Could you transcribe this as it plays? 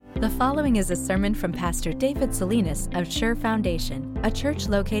The following is a sermon from Pastor David Salinas of Sure Foundation, a church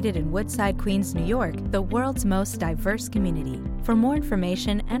located in Woodside, Queens, New York, the world's most diverse community. For more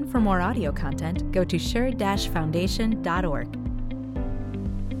information and for more audio content, go to sure-foundation.org.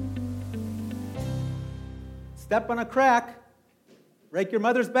 Step on a crack, break your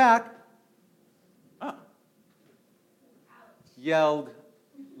mother's back. Yelled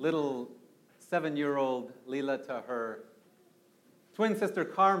little 7-year-old Leela to her twin sister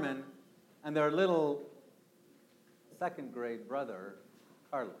Carmen and their little second grade brother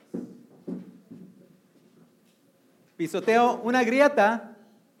Carlos. Pisoteo una grieta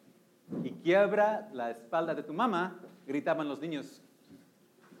y quiebra la espalda de tu mamá, gritaban los niños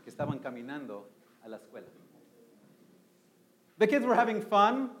que estaban caminando a la escuela. The kids were having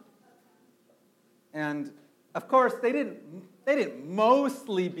fun, and of course they didn't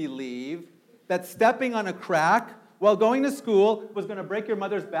mostly believe that stepping on a crack while going to school was going to break your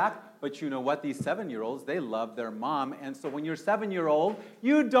mother's back. But you know what? These 7-year-olds, they love their mom. And so when you're 7-year-old,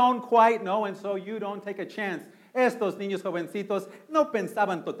 you don't quite know, and so you don't take a chance. Estos niños jovencitos no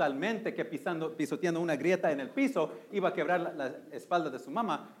pensaban totalmente que pisoteando una grieta en el piso iba a quebrar la espalda de su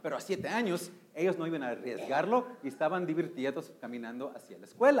mamá, pero a 7 años ellos no iban a arriesgarlo y estaban divirtidos caminando hacia la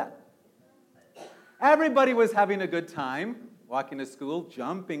escuela. Everybody was having a good time, walking to school,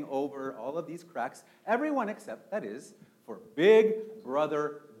 jumping over all of these cracks. Everyone except, that is, for Big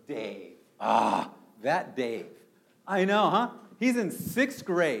Brother Dave. That Dave. I know, huh? He's in 6th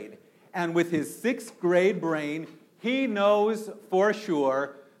grade, and with his 6th grade brain, he knows for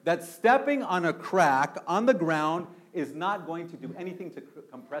sure that stepping on a crack on the ground is not going to do anything to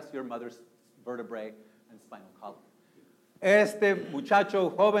compress your mother's vertebrae and spinal column. Este muchacho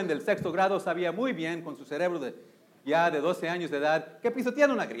joven del 6º grado sabía muy bien con su cerebro ya de 12 años de edad que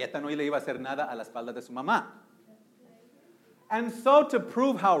pisoteando una grieta no le iba a hacer nada a la espalda de su mamá. And so to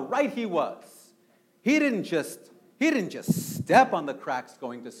prove how right he was, he didn't just step on the cracks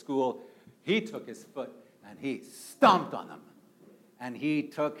going to school. He took his foot and he stomped on them. And he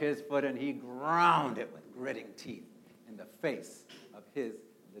took his foot and he ground it with gritting teeth in the face of his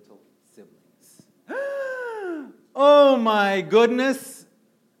little siblings. Oh my goodness,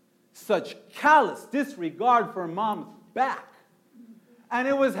 such callous disregard for mom's back. And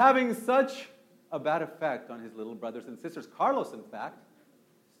it was having such a bad effect on his little brothers and sisters. Carlos, in fact,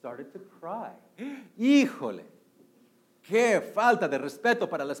 started to cry. Híjole, qué falta de respeto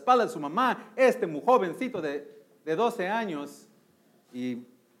para la espalda de su mamá, este muy jovencito de 12 años. Y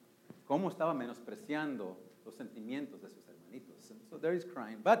cómo estaba menospreciando los sentimientos de sus hermanitos. And so there he's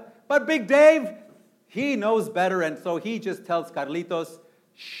crying. But Big Dave, he knows better, and so he just tells Carlitos,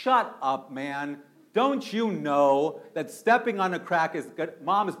 shut up, man. Don't you know that stepping on a crack is good?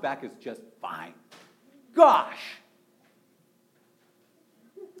 Mom's back is just fine. Gosh!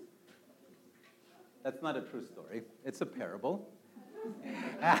 That's not a true story. It's a parable.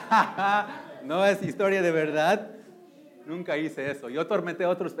 No es historia de verdad. Nunca hice eso. Yo tormenté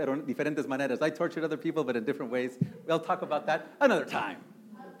a otros, pero en diferentes maneras. I tortured other people, but in different ways. We'll talk about that another time.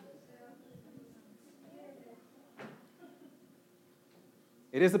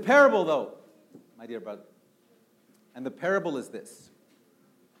 It is a parable, though, my dear brother. And the parable is this.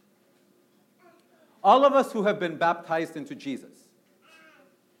 All of us who have been baptized into Jesus,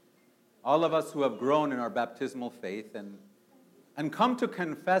 all of us who have grown in our baptismal faith and come to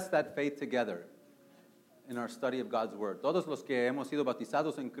confess that faith together in our study of God's Word. Todos los que hemos sido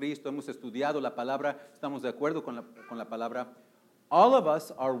bautizados en Cristo, hemos estudiado la palabra, estamos de acuerdo con la palabra. All of us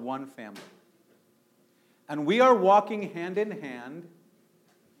are one family. And we are walking hand in hand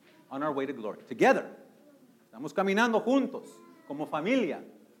on our way to glory, together. Estamos caminando juntos, como familia,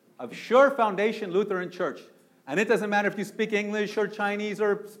 of Sure Foundation Lutheran Church. And it doesn't matter if you speak English or Chinese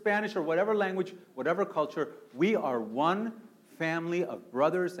or Spanish or whatever language, whatever culture, we are one family of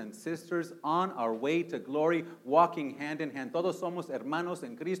brothers and sisters on our way to glory, walking hand in hand. Todos somos hermanos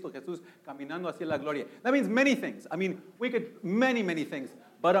en Cristo Jesús, caminando hacia la gloria. That means many things. I mean, we could, many things.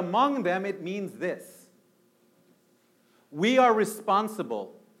 But among them, it means this. We are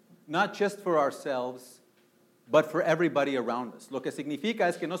responsible not just for ourselves, but for everybody around us. Lo que significa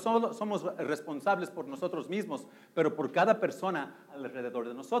es que no solo somos responsables por nosotros mismos, pero por cada persona alrededor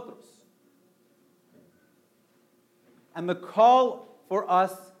de nosotros. And the call for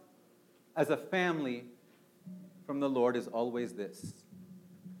us as a family from the Lord is always this.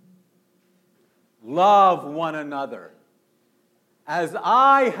 Love one another. As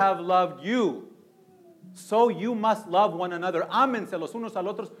I have loved you, so you must love one another. Ámense los unos a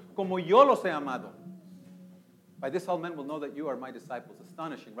los otros como yo los he amado. By this all men will know that you are my disciples.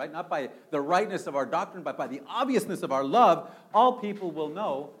 Astonishing, right? Not by the rightness of our doctrine, but by the obviousness of our love, all people will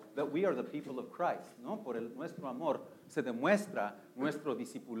know that we are the people of Christ. ¿No? Por nuestro amor se demuestra nuestro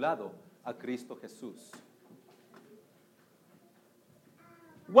discipulado a Cristo Jesús.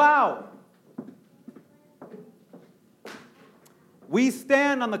 Wow! We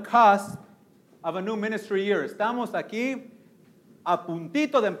stand on the cusp of a new ministry year. Estamos aquí a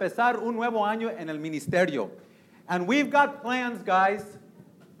puntito de empezar un nuevo año en el ministerio. And we've got plans, guys,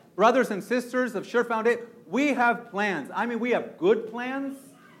 brothers and sisters of Sure Foundation. We have plans. I mean, we have good plans,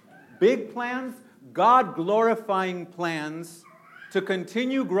 big plans, God-glorifying plans to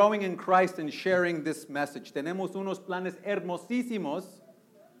continue growing in Christ and sharing this message. Tenemos unos planes hermosísimos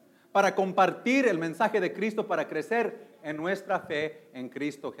para compartir el mensaje de Cristo, para crecer en nuestra fe en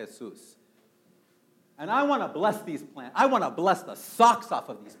Cristo Jesús. And I want to bless these plans. I want to bless the socks off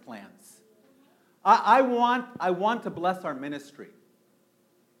of these plans. I want to bless our ministry.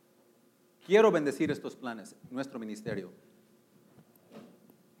 Quiero bendecir estos planes, nuestro ministerio.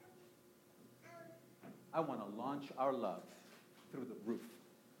 I want to launch our love through the roof,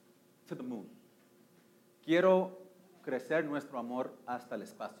 to the moon. Quiero crecer nuestro amor hasta el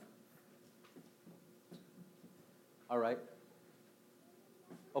espacio. All right?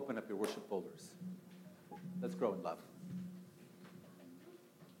 Open up your worship folders. Let's grow in love.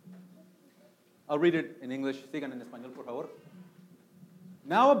 I'll read it in English. Sigan en español, por favor.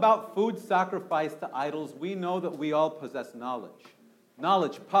 Now about food sacrificed to idols, we know that we all possess knowledge.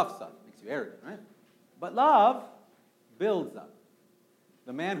 Knowledge puffs up, makes you arrogant, right? But love builds up.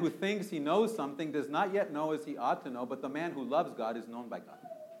 The man who thinks he knows something does not yet know as he ought to know, but the man who loves God is known by God.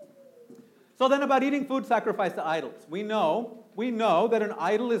 So then about eating food sacrificed to idols. We know that an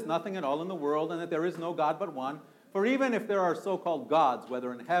idol is nothing at all in the world and that there is no God but one. For even if there are so-called gods,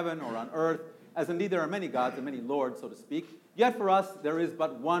 whether in heaven or on earth, as indeed there are many gods and many lords, so to speak, yet for us there is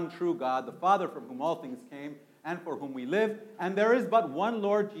but one true God, the Father from whom all things came and for whom we live, and there is but one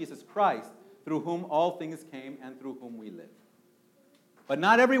Lord Jesus Christ, through whom all things came and through whom we live. But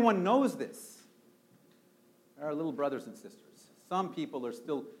not everyone knows this. There are little brothers and sisters. Some people are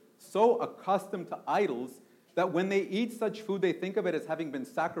still so accustomed to idols that when they eat such food, they think of it as having been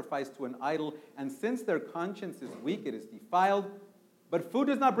sacrificed to an idol, and since their conscience is weak, it is defiled. But food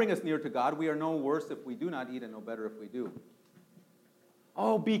does not bring us near to God. We are no worse if we do not eat and no better if we do.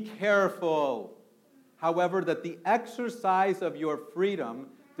 Oh, be careful, however, that the exercise of your freedom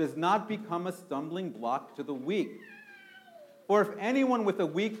does not become a stumbling block to the weak. For if anyone with a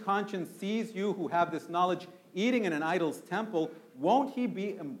weak conscience sees you who have this knowledge eating in an idol's temple, won't he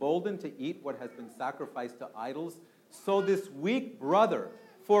be emboldened to eat what has been sacrificed to idols? So this weak brother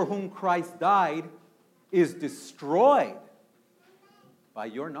for whom Christ died is destroyed by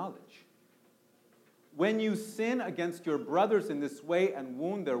your knowledge. When you sin against your brothers in this way and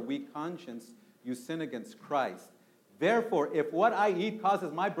wound their weak conscience, you sin against Christ. Therefore, if what I eat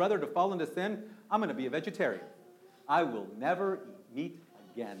causes my brother to fall into sin, I'm going to be a vegetarian. I will never eat meat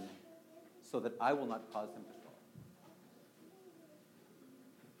again, so that I will not cause him to fall.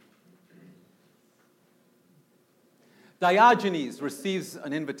 Diogenes receives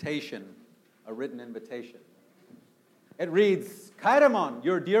an invitation, a written invitation. It reads, Chairemon,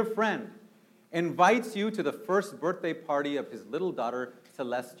 your dear friend, invites you to the first birthday party of his little daughter,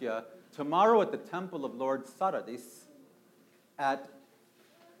 Celestia, tomorrow at the temple of Lord Saradis at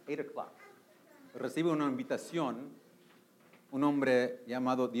 8 o'clock. Recibe una invitación, un hombre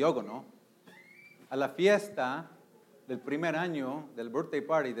llamado Diógono, a la fiesta del primer año del birthday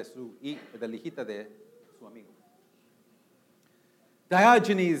party de la hijita de su amigo.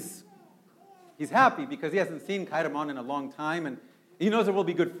 Diogenes, he's happy because he hasn't seen Chairemon in a long time, and he knows there will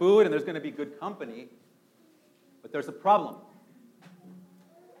be good food and there's going to be good company. But there's a problem.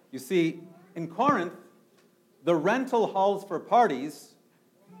 You see, in Corinth, the rental halls for parties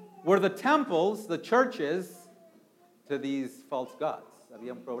were the temples, the churches, to these false gods.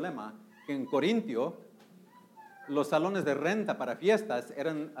 Había un problema que en Corintio los salones de renta para fiestas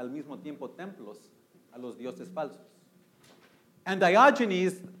eran al mismo tiempo templos a los dioses falsos. And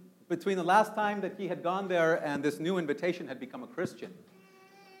Diogenes, between the last time that he had gone there and this new invitation, had become a Christian.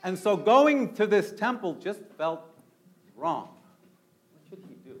 And so going to this temple just felt wrong. What should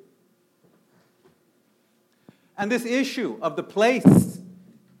he do? And this issue of the place,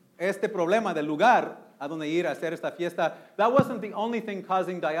 este problema del lugar a donde ir a hacer esta fiesta, that wasn't the only thing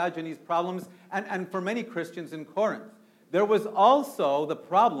causing Diogenes problems, and for many Christians in Corinth. There was also the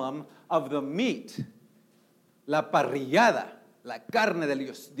problem of the meat, la parrillada, la carne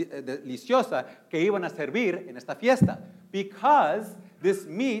deliciosa que iban a servir en esta fiesta, because this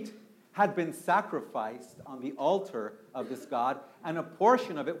meat had been sacrificed on the altar of this god, and a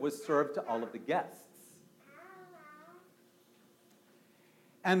portion of it was served to all of the guests.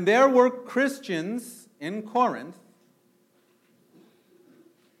 And there were Christians in Corinth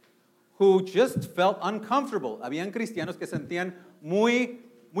who just felt uncomfortable. Habían cristianos que sentían muy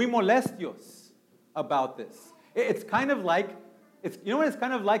molestios about this. It's kind of like, you know what it's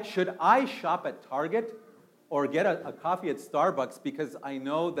kind of like? Should I shop at Target or get a coffee at Starbucks because I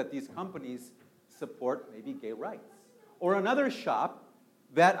know that these companies support maybe gay rights? Or another shop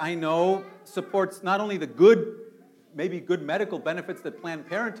that I know supports not only the maybe good medical benefits that Planned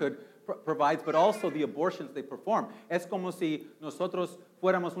Parenthood provides, but also the abortions they perform. Es como si nosotros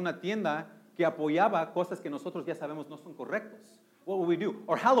fuéramos una tienda que apoyaba cosas que nosotros ya sabemos no son correctos. What will we do?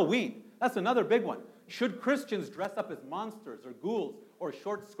 Or Halloween. That's another big one. Should Christians dress up as monsters or ghouls or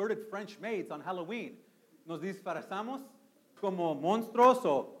short-skirted French maids on Halloween? ¿Nos disfrazamos como monstruos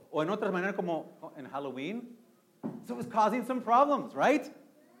o en otras maneras como en Halloween? So it was causing some problems, right?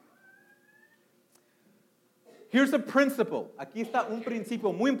 Here's a principle. Aquí está un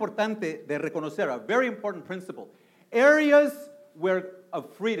principio muy importante de reconocer, a very important principle. Areas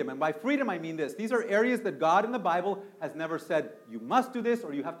of freedom, and by freedom I mean this. These are areas that God in the Bible has never said, you must do this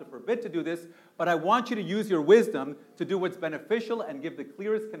or you have to forbid to do this, but I want you to use your wisdom to do what's beneficial and give the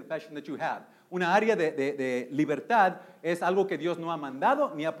clearest confession that you have. Una área de libertad es algo que Dios no ha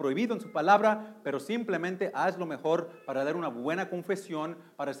mandado ni ha prohibido en su palabra, pero simplemente haz lo mejor para dar una buena confesión,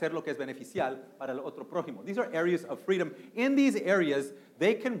 para hacer lo que es beneficial para el otro prójimo. These are areas of freedom. In these areas,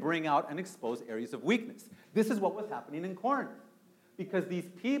 they can bring out and expose areas of weakness. This is what was happening in Corinth. Because these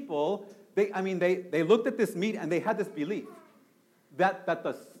people, they looked at this meat and they had this belief that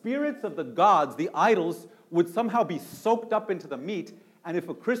the spirits of the gods, the idols, would somehow be soaked up into the meat, and if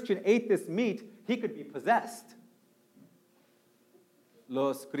a Christian ate this meat, he could be possessed.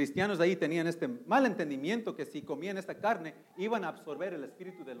 Los cristianos ahí tenían este mal entendimiento que si comían esta carne, iban a absorber el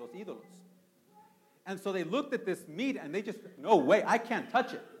espíritu de los ídolos. And so they looked at this meat and they just, no way, I can't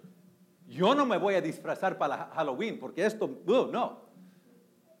touch it. Yo no me voy a disfrazar para Halloween, porque esto, no.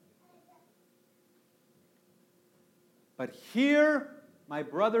 But here, my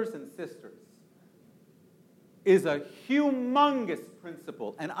brothers and sisters, is a humongous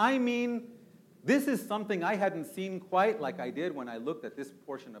principle. And I mean, this is something I hadn't seen quite like I did when I looked at this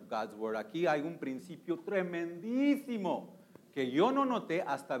portion of God's Word. Aquí hay un principio tremendísimo que yo no noté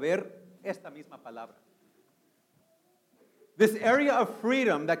hasta ver esta misma palabra. This area of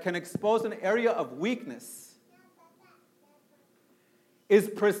freedom that can expose an area of weakness is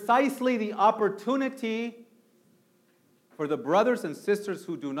precisely the opportunity for the brothers and sisters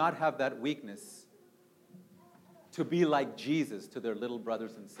who do not have that weakness to be like Jesus to their little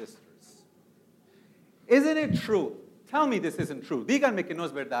brothers and sisters. Isn't it true? Tell me this isn't true. Díganme que no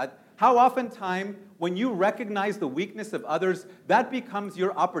es verdad. How oftentimes, when you recognize the weakness of others, that becomes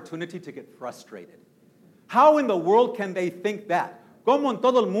your opportunity to get frustrated. How in the world can they think that? ¿Cómo en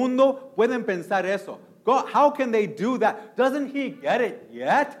todo el mundo pueden pensar eso? How can they do that? Doesn't he get it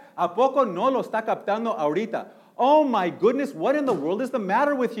yet? ¿A poco no lo está captando ahorita? Oh my goodness, what in the world is the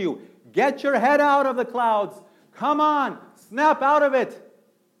matter with you? Get your head out of the clouds. Come on, snap out of it.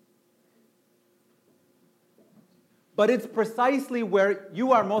 But it's precisely where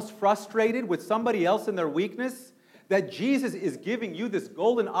you are most frustrated with somebody else in their weakness that Jesus is giving you this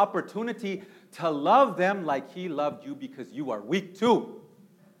golden opportunity to love them like he loved you because you are weak too.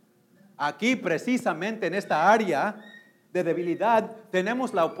 Aquí precisamente en esta área de debilidad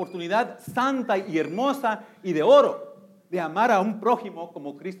tenemos la oportunidad santa y hermosa y de oro de amar a un prójimo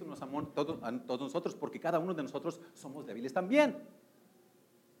como Cristo nos amó a todos nosotros, porque cada uno de nosotros somos débiles también.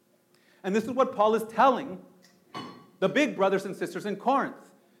 And this is what Paul is telling the big brothers and sisters in Corinth.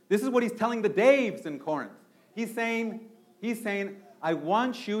 This is what he's telling the Daves in Corinth. He's saying, I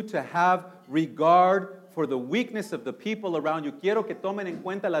want you to have regard for the weakness of the people around you. Quiero que tomen en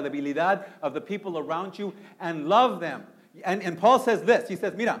cuenta la debilidad of the people around you and love them. And Paul says this. He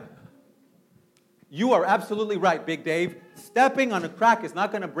says, mira, you are absolutely right, Big Dave. Stepping on a crack is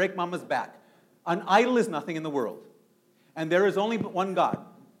not going to break mama's back. An idol is nothing in the world. And there is only one God.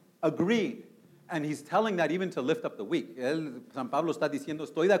 Agreed. And he's telling that even to lift up the weak. San Pablo está diciendo,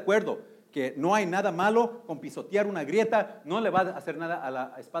 estoy de acuerdo que no hay nada malo con pisotear una grieta, no le va a hacer nada a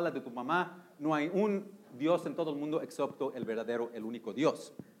la espalda de tu mamá. No hay un Dios en todo el mundo excepto el verdadero, el único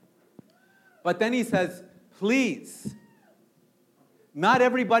Dios. But then he says, please, not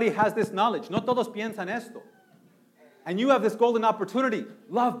everybody has this knowledge. No todos piensan esto. And you have this golden opportunity.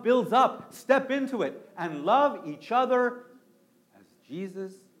 Love builds up. Step into it and love each other as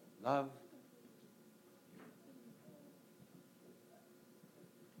Jesus loved.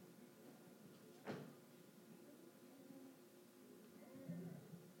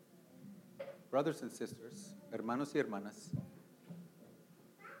 brothers and sisters, hermanos y hermanas,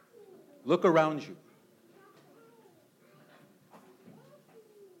 look around you.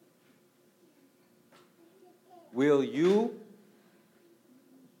 Will you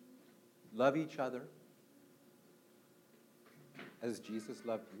love each other as Jesus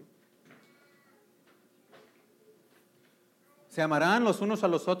loved you? ¿Se amarán los unos a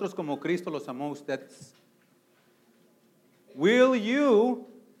los otros como Cristo los amó a ustedes? Will you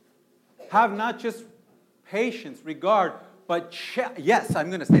have not just patience, regard, but yes, I'm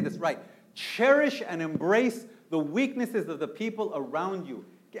going to say this right. Cherish and embrace the weaknesses of the people around you.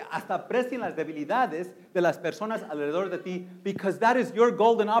 Que hasta aprecien las debilidades de las personas alrededor de ti, because that is your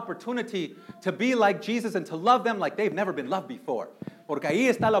golden opportunity to be like Jesus and to love them like they've never been loved before. Porque ahí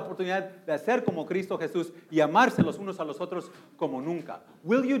está la oportunidad de ser como Cristo Jesús y amarse los unos a los otros como nunca.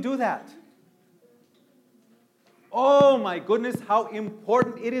 Will you do that? Oh my goodness, how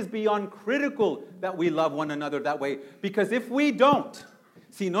important it is beyond critical that we love one another that way. Because if we don't,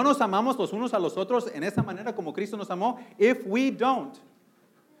 si no nos amamos los unos a los otros en esa manera como Cristo nos amó, if we don't,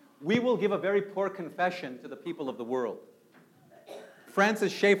 we will give a very poor confession to the people of the world.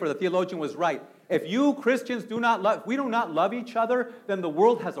 Francis Schaeffer, the theologian, was right. If you Christians do not love each other, then the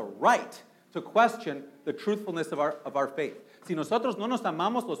world has a right to question the truthfulness of our faith. Si nosotros no nos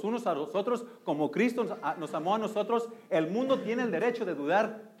amamos los unos a los otros como Cristo nos amó a nosotros, el mundo tiene el derecho de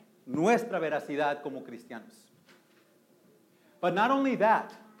dudar nuestra veracidad como cristianos. But not only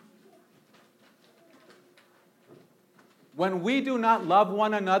that, when we do not love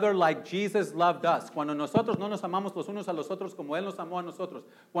one another like Jesus loved us, cuando nosotros no nos amamos los unos a los otros como Él nos amó a nosotros,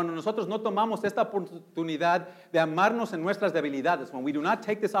 cuando nosotros no tomamos esta oportunidad de amarnos en nuestras debilidades, when we do not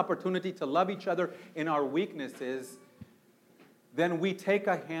take this opportunity to love each other in our weaknesses, then we take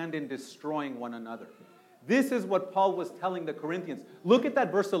a hand in destroying one another. This is what Paul was telling the Corinthians. Look at that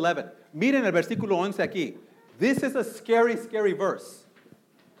verse 11. Miren el versículo 11 aquí. This is a scary, scary verse.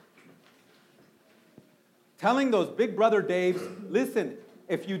 Telling those big brother Daves, listen,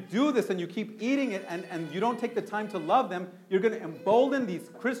 if you do this and you keep eating it and you don't take the time to love them, you're going to embolden these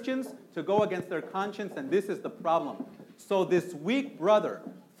Christians to go against their conscience, and this is the problem. So this weak brother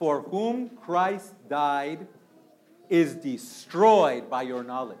for whom Christ died is destroyed by your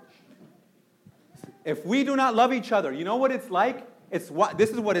knowledge. If we do not love each other, you know what it's like? This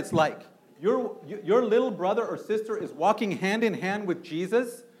is what it's like. Your little brother or sister is walking hand in hand with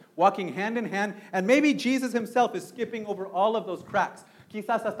Jesus, walking hand in hand, and maybe Jesus himself is skipping over all of those cracks.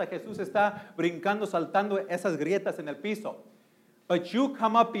 Quizás hasta Jesús está brincando, saltando esas grietas en el piso. But you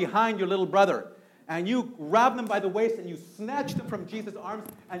come up behind your little brother, and you grab them by the waist, and you snatch them from Jesus' arms,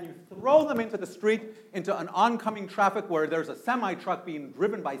 and you throw them into the street, into an oncoming traffic where there's a semi-truck being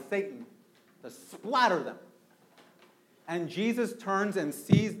driven by Satan to splatter them. And Jesus turns and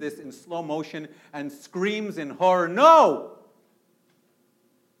sees this in slow motion and screams in horror, "No!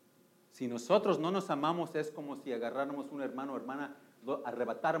 Si nosotros no nos amamos, es como si agarráramos un hermano o hermana, lo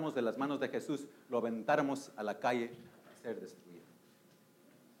arrebatáramos de las manos de Jesús, lo aventáramos a la calle a ser destruido."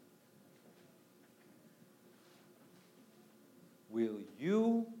 Will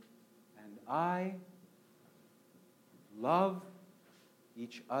you and I love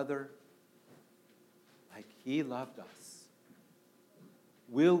each other like He loved us?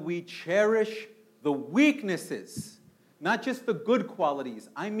 Will we cherish the weaknesses, not just the good qualities,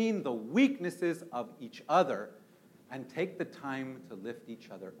 I mean the weaknesses of each other, and take the time to lift each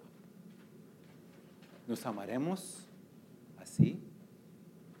other up? ¿Nos amaremos así?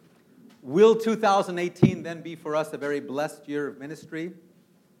 Will 2018 then be for us a very blessed year of ministry?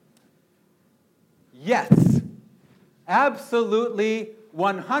 Yes. Absolutely,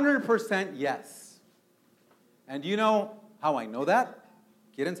 100% yes. And you know how I know that?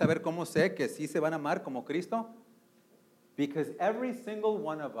 ¿Quieren saber cómo sé que sí se van a amar como Cristo? Because every single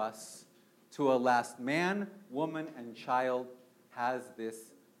one of us, to a last man, woman, and child, has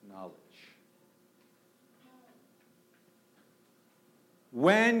this knowledge.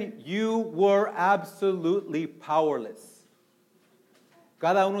 When you were absolutely powerless.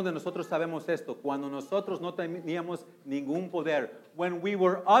 Cada uno de nosotros sabemos esto. Cuando nosotros no teníamos ningún poder. When we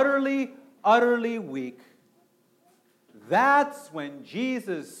were utterly, utterly weak. That's when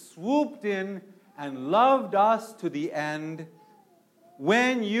Jesus swooped in and loved us to the end.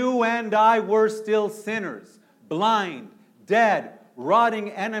 When you and I were still sinners, blind, dead,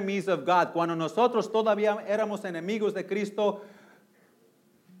 rotting enemies of God. Cuando nosotros todavía éramos enemigos de Cristo,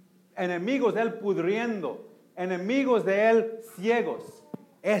 enemigos de Él pudriendo, enemigos de Él ciegos.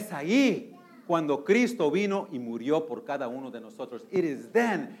 Es ahí cuando Cristo vino y murió por cada uno de nosotros. It is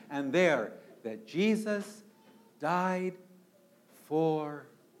then and there that Jesus died for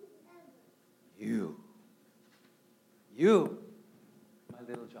You, my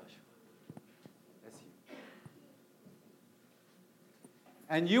little Joshua. That's you.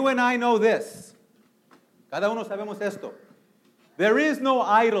 And you and I know this. Cada uno sabemos esto. There is no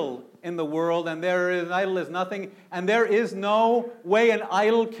idol in the world, and an idol is nothing, and there is no way an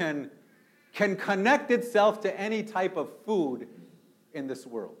idol can connect itself to any type of food in this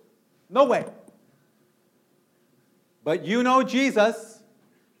world. No way. But you know Jesus.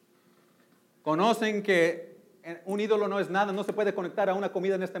 Conocen que un ídolo no es nada, no se puede conectar a una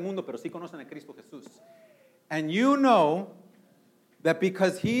comida en este mundo, pero sí conocen a Cristo Jesús. And you know that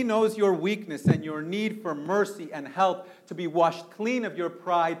because He knows your weakness and your need for mercy and help to be washed clean of your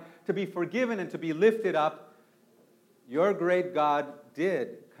pride, to be forgiven and to be lifted up, your great God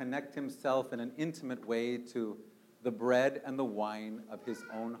did connect Himself in an intimate way to the bread and the wine of His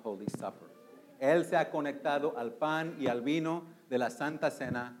own Holy Supper. Él se ha conectado al pan y al vino de la Santa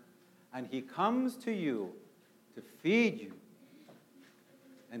Cena, and He comes to you to feed you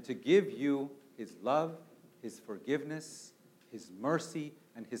and to give you His love, His forgiveness, His mercy,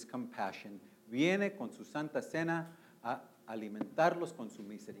 and His compassion. Viene con su Santa Cena a alimentarlos con su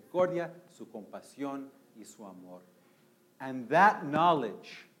misericordia, su compasión y su amor. And that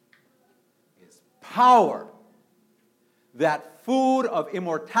knowledge is power. That food of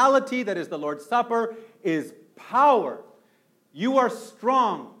immortality that is the Lord's Supper is power. You are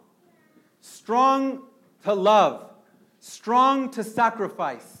strong. Strong to love, strong to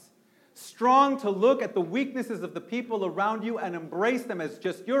sacrifice, strong to look at the weaknesses of the people around you and embrace them as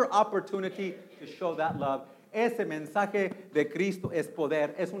just your opportunity to show that love. Ese mensaje de Cristo es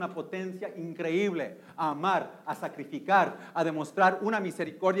poder, es una potencia increíble. A amar, a sacrificar, a demostrar una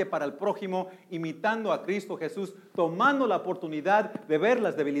misericordia para el prójimo, imitando a Cristo Jesús, tomando la oportunidad de ver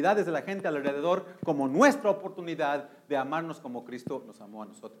las debilidades de la gente alrededor como nuestra oportunidad de amarnos como Cristo nos amó a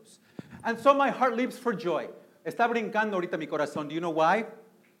nosotros. And so my heart leaps for joy. Está brincando ahorita mi corazón. Do you know why?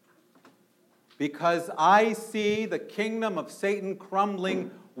 Because I see the kingdom of Satan crumbling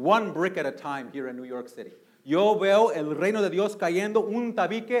one brick at a time here in New York City. Yo veo el reino de Dios cayendo un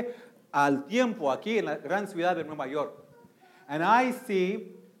tabique al tiempo aquí en la gran ciudad de Nueva York. And I see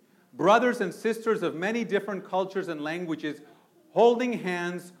brothers and sisters of many different cultures and languages holding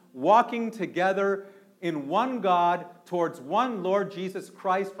hands, walking together in one God towards one Lord Jesus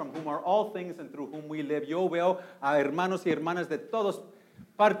Christ, from whom are all things and through whom we live. Yo veo a hermanos y hermanas de todas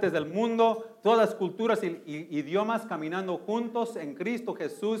partes del mundo, todas culturas y idiomas caminando juntos en Cristo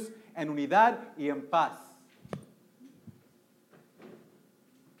Jesús en unidad y en paz.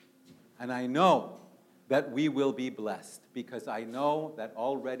 And I know that we will be blessed, because I know that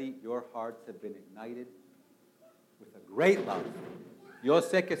already your hearts have been ignited with a great love. Yo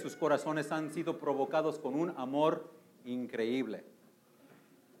sé que sus corazones han sido provocados con un amor increíble.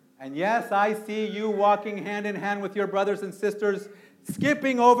 And yes, I see you walking hand in hand with your brothers and sisters,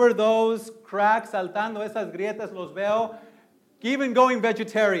 skipping over those cracks, saltando esas grietas, los veo, even going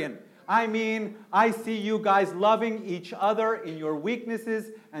vegetarian. I mean, I see you guys loving each other in your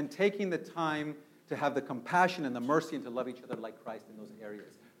weaknesses and taking the time to have the compassion and the mercy and to love each other like Christ in those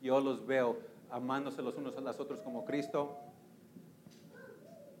areas. Yo los veo amándose los unos a los otros como Cristo.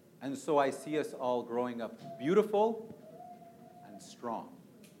 And so I see us all growing up beautiful and strong.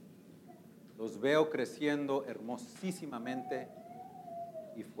 Los veo creciendo hermosísimamente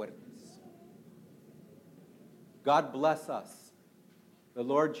y fuertes. God bless us. The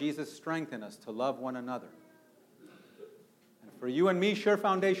Lord Jesus strengthen us to love one another. And for you and me, Sure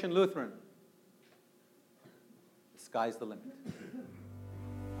Foundation Lutheran, the sky's the limit.